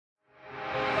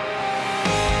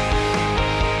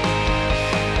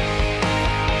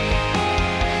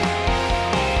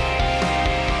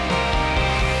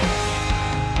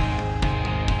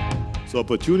So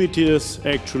opportunity is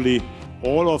actually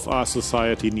all of our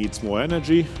society needs more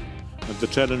energy, and the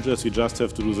challenge is we just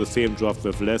have to do the same job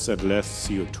with less and less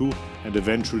CO2 and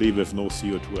eventually with no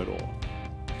CO2 at all.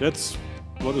 That's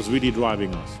what is really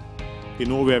driving us. We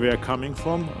know where we are coming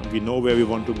from, and we know where we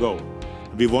want to go.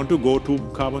 We want to go to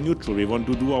carbon neutral. We want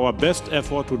to do our best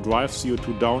effort to drive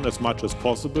CO2 down as much as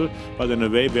possible, but in a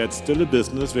way where it's still a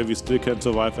business, where we still can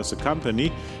survive as a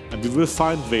company, and we will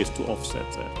find ways to offset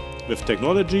that. With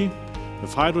technology,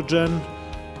 with hydrogen,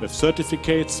 with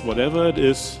certificates, whatever it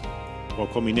is, or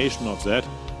a combination of that,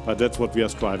 but that's what we are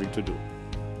striving to do.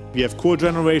 We have coal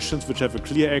generations which have a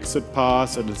clear exit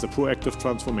path and it's a proactive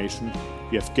transformation.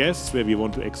 We have gas where we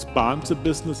want to expand the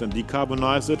business and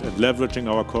decarbonize it and leveraging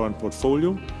our current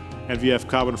portfolio. And we have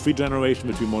carbon-free generation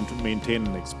which we want to maintain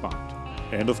and expand.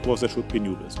 And of course there should be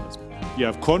new business. We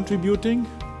are contributing,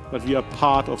 but we are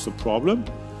part of the problem.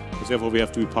 Therefore we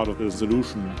have to be part of the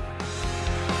solution